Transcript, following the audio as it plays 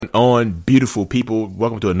On beautiful people,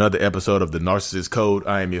 welcome to another episode of the Narcissist Code.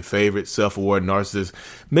 I am your favorite self-aware narcissist,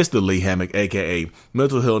 Mr. Lee Hammock, aka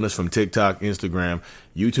Mental Illness, from TikTok, Instagram,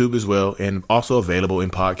 YouTube as well, and also available in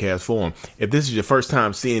podcast form. If this is your first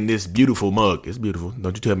time seeing this beautiful mug, it's beautiful.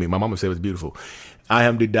 Don't you tell me. My mama said it's beautiful. I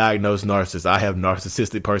am the diagnosed narcissist. I have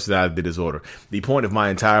narcissistic personality disorder. The point of my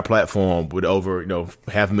entire platform, with over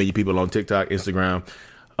 500,000 people on TikTok, Instagram,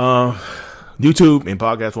 YouTube, and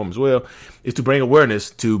podcast form as well, is to bring awareness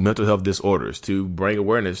to mental health disorders, to bring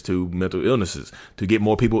awareness to mental illnesses, to get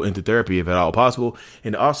more people into therapy if at all possible,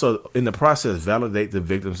 and also in the process validate the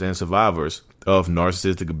victims and survivors of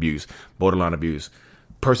narcissistic abuse, borderline abuse,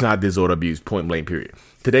 personality disorder abuse, point blank period.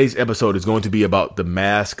 Today's episode is going to be about the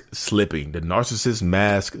mask slipping, the narcissist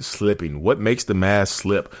mask slipping. What makes the mask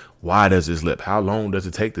slip? Why does it slip? How long does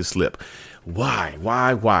it take to slip?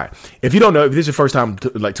 Why? If you don't know, if this is your first time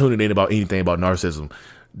tuning in about anything about narcissism,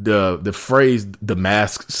 the phrase "the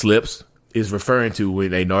mask slips" is referring to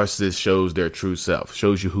when a narcissist shows their true self,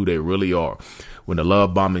 shows you who they really are. When the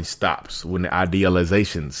love bombing stops, when the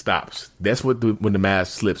idealization stops, that's what when the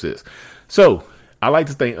mask slips is. So I like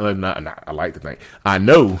to think, I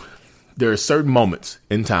know there are certain moments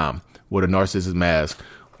in time where the narcissist mask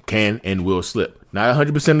can and will slip. Not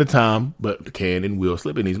 100% of the time, but can and will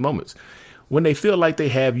slip in these moments. When they feel like they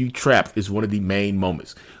have you trapped is one of the main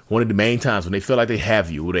moments. One of the main times when they feel like they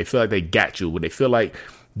have you, when they feel like they got you, when they feel like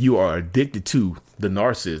you are addicted to the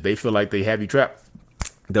narcissist, they feel like they have you trapped,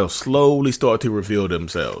 they'll slowly start to reveal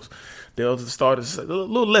themselves. They'll start a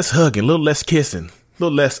little less hugging, a little less kissing, a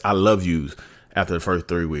little less I love yous after the first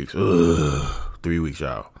 3 weeks. 3 weeks,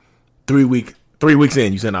 y'all. 3 weeks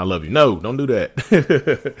in, you saying I love you. No, don't do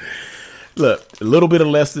that. Look, a little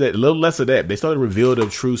less of that. They start to reveal their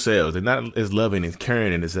true selves. They're not as loving and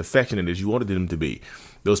caring and as affectionate as you wanted them to be.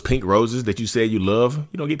 Those pink roses that you said you love,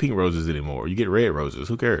 you don't get pink roses anymore. You get red roses.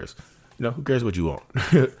 Who cares? Who cares what you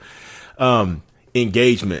want?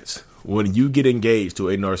 Engagements. When you get engaged to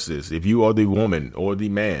a narcissist, if you are the woman or the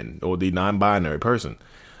man or the non-binary person,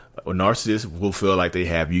 a narcissist will feel like they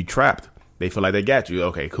have you trapped. They feel like they got you.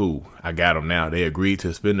 Okay, cool. I got them now. They agreed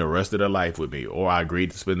to spend the rest of their life with me, or I agreed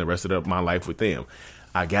to spend the rest of my life with them.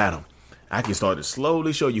 I got them. I can start to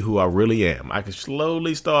slowly show you who I really am. I can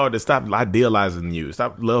slowly start to stop idealizing you,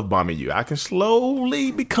 stop love bombing you. I can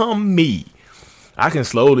slowly become me. I can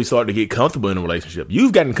slowly start to get comfortable in a relationship.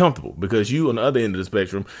 You've gotten comfortable because you, on the other end of the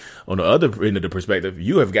spectrum, on the other end of the perspective,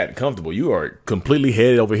 you have gotten comfortable. You are completely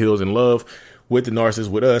head over heels in love with the narcissist,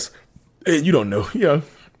 with us. And you don't know, you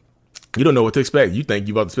don't know what to expect. You think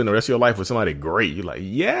you're about to spend the rest of your life with somebody great. You're like,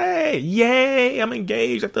 yay, I'm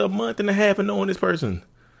engaged after a month and a half of knowing this person.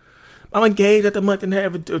 I'm engaged after a month and a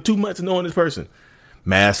half or 2 months of knowing this person.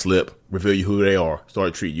 Mask slip, reveal you who they are,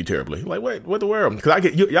 start treating you terribly. Like, what the world? Because I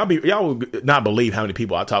get y'all will not believe how many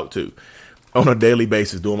people I talk to on a daily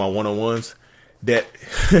basis doing my one-on-ones that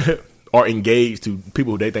are engaged to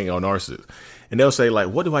people who they think are narcissists. And they'll say, like,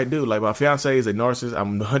 what do I do? Like, my fiance is a narcissist.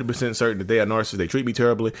 I'm 100% certain that they are narcissists. They treat me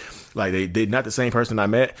terribly. Like, they're not the same person I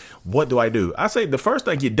met. What do I do? I say the first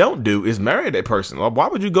thing you don't do is marry that person. Why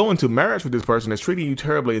would you go into marriage with this person that's treating you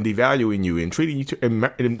terribly and devaluing you and treating you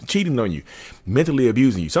and cheating on you, mentally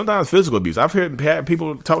abusing you, sometimes physical abuse? I've had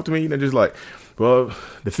people talk to me and they're just like, well,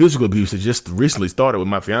 the physical abuse has just recently started with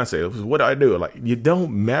my fiance. What do I do? Like, you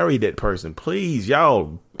don't marry that person. Please,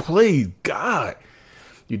 y'all. Please, God.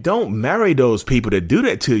 You don't marry those people that do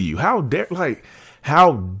that to you. How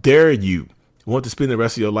dare you want to spend the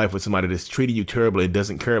rest of your life with somebody that's treating you terribly and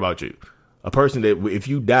doesn't care about you? A person that, if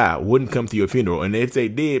you die, wouldn't come to your funeral. And if they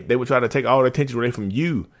did, they would try to take all the attention away from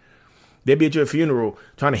you. They'd be at your funeral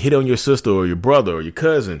trying to hit on your sister or your brother or your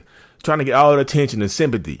cousin, trying to get all the attention and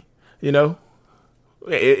sympathy.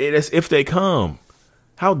 It's if they come.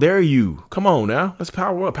 How dare you? Come on now. Let's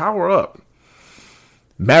power up.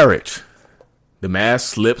 Marriage. The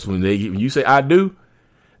mask slips when you say I do.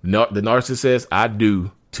 The narcissist says I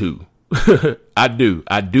do too. I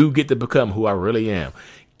do get to become who I really am.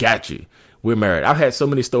 Got you. We're married. I've had so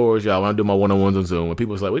many stories, y'all, when I do my one-on-ones on Zoom, when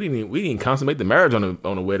people was like, we didn't consummate the marriage on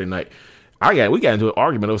a wedding night. We got into an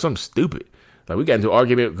argument over something stupid. Like, we got into an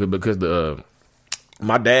argument because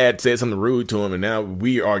my dad said something rude to him, and now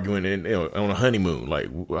we're arguing on a honeymoon. Like,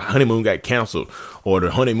 honeymoon got canceled, or the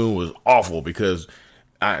honeymoon was awful because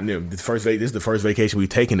this is the first vacation we've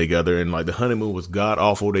taken together, and like the honeymoon was god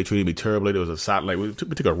awful. They treated me terribly. There was a silent, we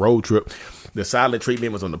took a road trip. The silent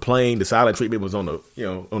treatment was on the plane. The silent treatment was on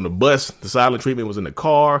the bus. The silent treatment was in the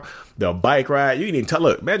car. The bike ride. You didn't even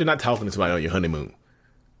look. Imagine not talking to somebody on your honeymoon.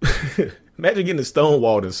 Imagine getting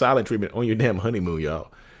stonewalled and silent treatment on your damn honeymoon,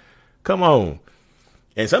 y'all. Come on.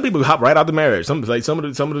 And some people hop right out the marriage. Some of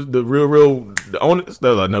the real the owners,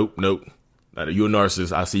 they're like, nope. You're a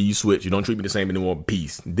narcissist. I see you switch. You don't treat me the same anymore.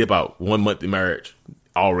 Peace. Dip out. 1 month in marriage.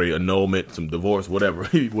 Already annulment, some divorce, whatever,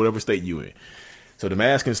 whatever state you in. So the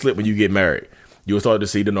mask can slip when you get married. You'll start to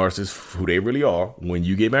see the narcissists, who they really are, when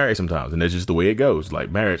you get married sometimes. And that's just the way it goes.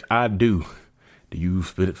 Like marriage, I do. Do you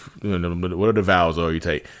spit it? What are the vows you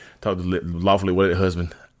take? Talk to lawfully with the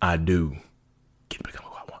husband. I do. Get to become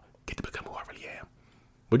who I want. Get to become who I really am.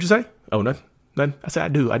 What'd you say? Oh, nothing. I said, I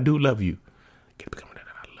do. I do love you. Get to become that.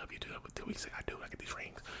 I love you too. But we say, I do. I get these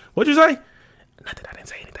rings. What'd you say? Nothing. I didn't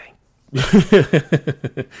say anything.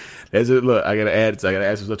 That's it. Look, I gotta add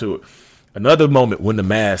some stuff to it. Another moment when the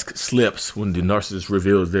mask slips, when the narcissist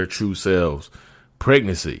reveals their true selves.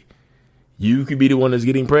 Pregnancy. You could be the one that's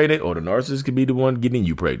getting pregnant, or the narcissist could be the one getting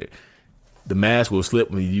you pregnant. The mask will slip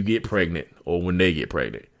when you get pregnant or when they get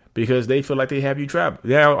pregnant, because they feel like they have you trapped.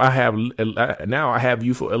 Now I have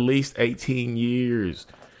you for at least 18 years.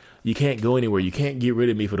 You can't go anywhere. You can't get rid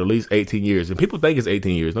of me for at least 18 years. And people think it's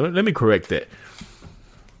 18 years. Let me correct that.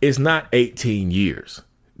 It's not 18 years.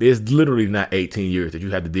 There's literally not 18 years that you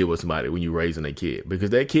have to deal with somebody when you're raising a kid, because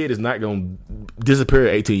that kid is not going to disappear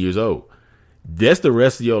at 18 years old. That's the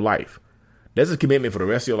rest of your life. That's a commitment for the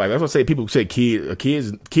rest of your life. That's what I say. People say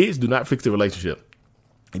kids do not fix the relationship.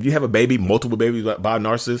 If you have a baby, multiple babies by a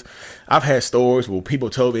narcissist, I've had stories where people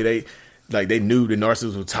told me they knew the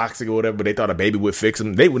narcissist was toxic or whatever, but they thought a baby would fix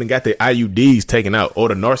them. They wouldn't got their IUDs taken out, or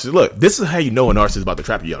the narcissist. Look, this is how you know a narcissist is about to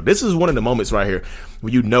trap you out. This is one of the moments right here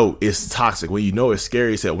when you know it's toxic, when you know it's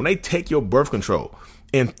scary as hell. When they take your birth control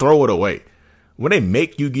and throw it away. When they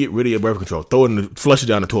make you get rid of your birth control, flush it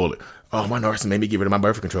down the toilet. Oh, my narcissist made me get rid of my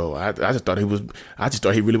birth control. I just thought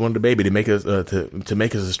he really wanted the baby to make us to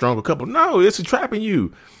make us a stronger couple. No, it's trapping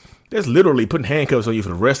you. That's literally putting handcuffs on you for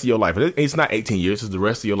the rest of your life. It's not 18 years. It's the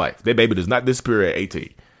rest of your life. That baby does not disappear at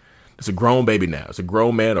 18. It's a grown baby now. It's a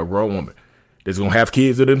grown man or grown woman that's going to have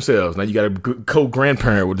kids of themselves. Now you got a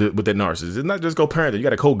co-grandparent with that narcissist. It's not just co-parent. You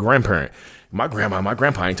got a co-grandparent. My grandma and my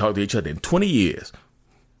grandpa ain't talked to each other in 20 years.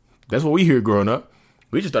 That's what we hear growing up.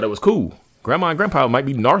 We just thought it was cool. Grandma and grandpa might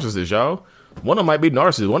be narcissists, y'all. One of them might be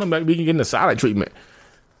narcissist. One of them might be getting a silent treatment.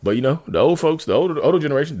 But, you know, the old folks, the older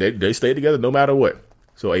generation, they stay together no matter what.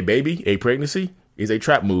 So a pregnancy is a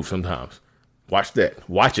trap move sometimes. Watch that.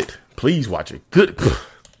 Watch it. Please watch it. Good.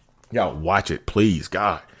 Y'all watch it, please.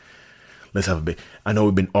 God. Let's have a baby. I know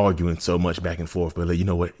we've been arguing so much back and forth, but you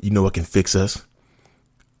know what? You know what can fix us?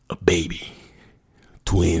 A baby.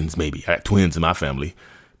 Twins, maybe. I got twins in my family.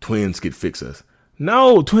 Twins could fix us.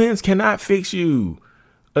 No, twins cannot fix you.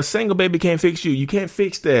 A single baby can't fix you. You can't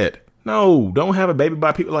fix that. No, don't have a baby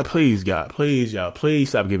by people. Like, please, God, please, y'all, please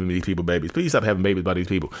stop giving me these people babies. Please stop having babies by these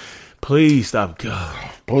people. Please stop. God,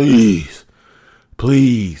 please.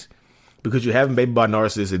 Because you're having baby by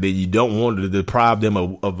narcissists, and then you don't want to deprive them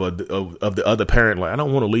of the other parent. Like, I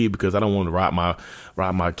don't want to leave because I don't want to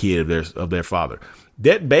rob my kid of their father.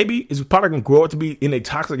 That baby is probably going to grow up to be in a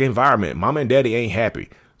toxic environment. Mama and daddy ain't happy.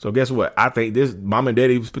 So guess what? I think this mom and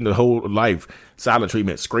daddy spend their whole life silent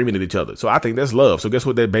treatment, screaming at each other. So I think that's love. So guess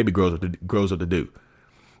what that baby grows up to do?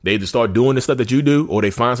 They either start doing the stuff that you do, or they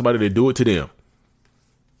find somebody to do it to them.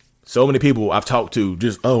 So many people I've talked to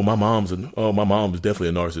just, my mom was definitely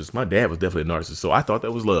a narcissist. My dad was definitely a narcissist. So I thought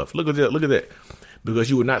that was love. Look at that. Because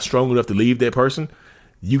you were not strong enough to leave that person,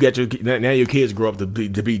 you got now your kids grow up to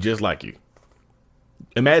be just like you.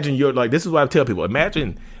 Imagine this is what I tell people.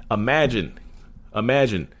 Imagine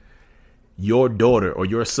your daughter or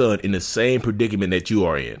your son in the same predicament that you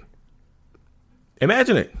are in.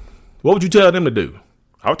 Imagine it. What would you tell them to do?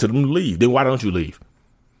 I would tell them to leave. Then why don't you leave?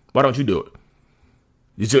 Why don't you do it?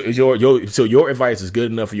 So your advice is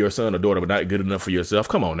good enough for your son or daughter, but not good enough for yourself?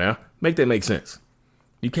 Come on now. Make that make sense.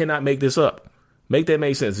 You cannot make this up. Make that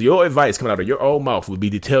make sense. Your advice coming out of your own mouth would be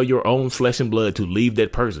to tell your own flesh and blood to leave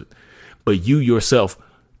that person. But you yourself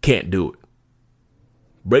can't do it.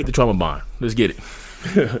 Break the trauma bond. Let's get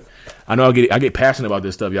it. I know I get passionate about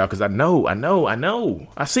this stuff, y'all, because I know.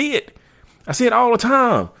 I see it. I see it all the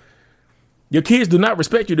time. Your kids do not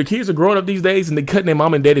respect you. The kids are growing up these days and they're cutting their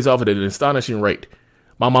mom and daddies off at an astonishing rate.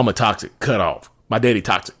 My mama toxic, cut off. My daddy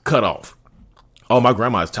toxic, cut off. Oh, my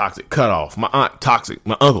grandma is toxic, cut off. My aunt toxic,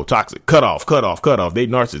 my uncle toxic, cut off. They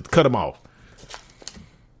narcissists, cut them off.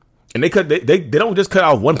 And they don't just cut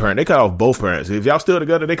off one parent, they cut off both parents. If y'all still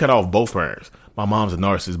together, they cut off both parents. My mom's a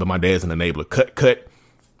narcissist, but my dad's an enabler. Cut.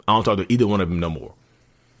 I don't talk to either one of them no more.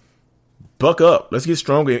 Buck up. Let's get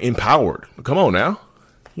stronger and empowered. Come on now.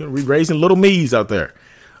 You know, we're raising little me's out there.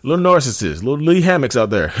 Little narcissists, little Lee Hammocks out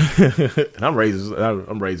there. And I'm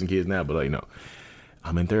raising kids now, but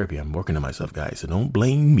I'm in therapy. I'm working on myself, guys. So don't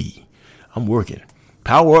blame me. I'm working.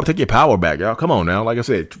 Power up, take your power back, y'all. Come on now. Like I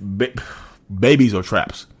said, babies are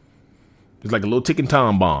traps. It's like a little ticking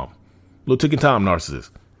time bomb. Little ticking time narcissist.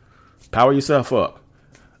 Power yourself up.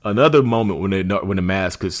 Another moment when the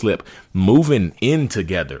mask could slip. Moving in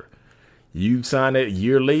together. You sign that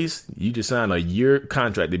year lease. You just signed a year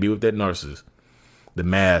contract to be with that narcissist. The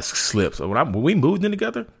mask slips. When we moved in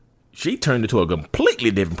together, she turned into a completely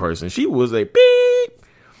different person. She was a beep.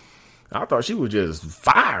 I thought she was just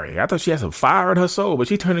fiery. I thought she had some fire in her soul, but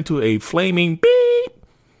she turned into a flaming beep.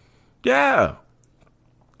 Yeah.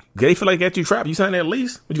 They feel like they got you trapped. You sign that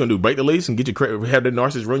lease. What you gonna do? Break the lease and get your credit? Have the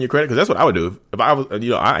narcissist ruin your credit? Because that's what I would do if I was.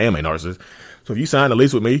 I am a narcissist. So if you sign a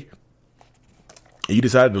lease with me and you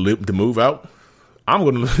decided to move out,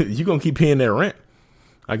 you're gonna keep paying that rent.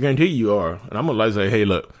 I guarantee you are. And I'm gonna say, hey,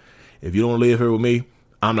 look, if you don't live here with me,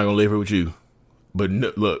 I'm not gonna live here with you. But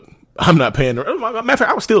look, I'm not paying the rent. Matter of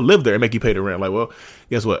fact, I would still live there and make you pay the rent. Like, well,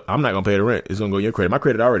 guess what? I'm not gonna pay the rent. It's gonna go in your credit. My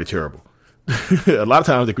credit already terrible. A lot of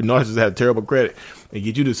times the narcissists have terrible credit and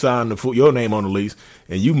get you to sign your name on the lease,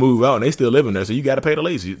 and you move out and they still living there, so you got to pay the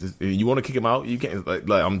lease. You want to kick them out, you can't.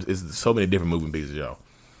 It's so many different moving pieces, y'all.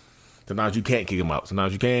 Sometimes you can't kick them out.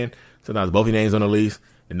 Sometimes you can. Sometimes both your names on the lease.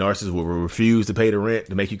 The narcissist will refuse to pay the rent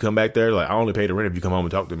to make you come back there. Like, I only pay the rent if you come home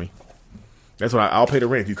and talk to me. That's what I'll pay the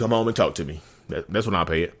rent if you come home and talk to me. That's when I'll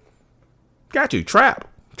pay it. Got you. Trap.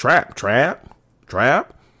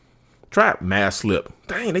 Mass slip.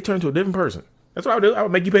 Dang, they turned to a different person. That's what I would do. I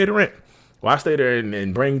would make you pay the rent. Well, I stay there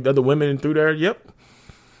and bring other women through there. Yep.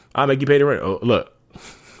 I'll make you pay the rent. Oh, look,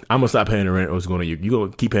 I'm going to stop paying the rent or it's going to you. You're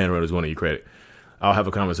going to keep paying the rent or it's going to your credit. I'll have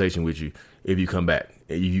a conversation with you if you come back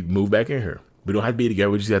and you move back in here. We don't have to be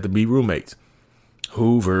together. We just have to be roommates.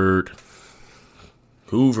 Hoovered.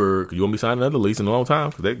 Because you won't be signing another lease in a long time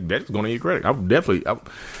because that's going to your credit. I would definitely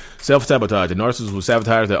self-sabotage. The narcissists will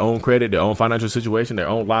sabotage their own credit, their own financial situation, their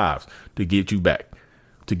own lives to get you back.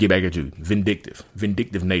 To get back at you.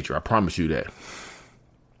 Vindictive nature. I promise you that.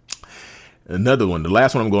 Another one. The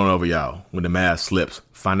last one I'm going over, y'all. When the mask slips.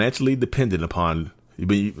 Financially dependent upon.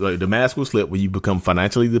 The mask will slip when you become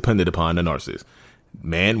financially dependent upon the narcissist.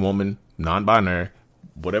 Man, woman, non-binary,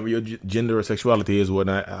 whatever your gender or sexuality is,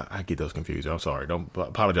 whatnot. I get those confused. I'm sorry. Don't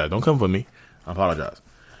apologize. Don't come for me. I apologize.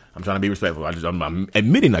 I'm trying to be respectful. I'm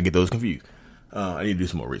admitting I get those confused. I need to do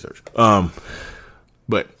some more research.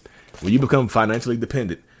 But when you become financially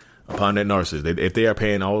dependent upon that narcissist, if they are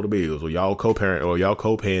paying all the bills, or y'all co-parent, or y'all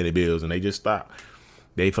co-paying the bills, and they just stop,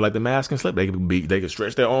 they feel like the mask can slip. They can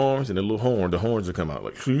stretch their arms, and the horns will come out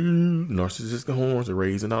like narcissistic horns are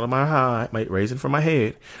raising out of my raising from my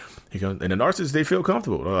head. And the narcissists, they feel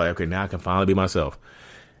comfortable. They're like, okay, now I can finally be myself.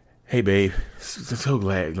 Hey, babe, so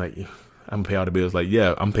glad. Like, I'm gonna pay all the bills. Like,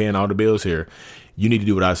 yeah, I'm paying all the bills here. You need to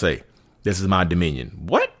do what I say. This is my dominion.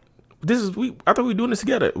 What? I thought we were doing this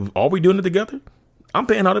together. Are we doing it together? I'm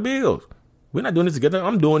paying all the bills. We're not doing this together.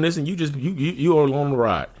 I'm doing this, and you are along the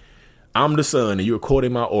ride. I'm the sun, and you're caught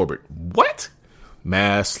in my orbit. What?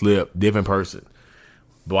 Mass slip, different person.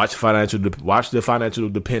 Watch the financial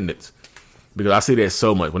dependence, because I see that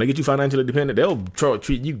so much. When they get you financially dependent, they'll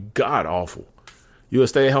treat you god awful. You're a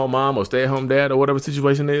stay-at-home mom or stay-at-home dad or whatever the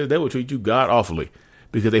situation is. They will treat you god awfully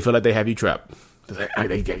because they feel like they have you trapped.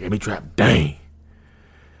 They got me trapped. Dang.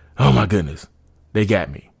 Oh my goodness, they got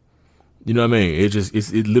me. You know what I mean?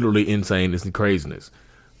 It's literally insane. It's craziness.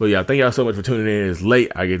 But yeah, thank y'all so much for tuning in. It's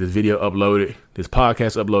late. I get this video uploaded, this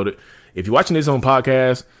podcast uploaded. If you're watching this on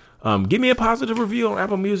podcast, give me a positive review on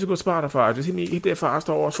Apple Music or Spotify. Just hit that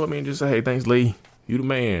 5-star watch for me and just say, hey, thanks, Lee. You the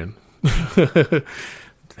man.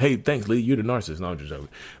 Hey, thanks, Lee. You're the narcissist. No, I'm just joking.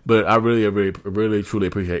 But I really, truly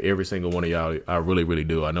appreciate every single one of y'all. I really, really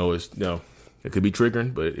do. I know it could be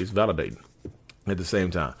triggering, but it's validating at the same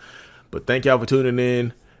time. But thank y'all for tuning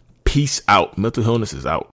in. Peace out. Mental Illness is out.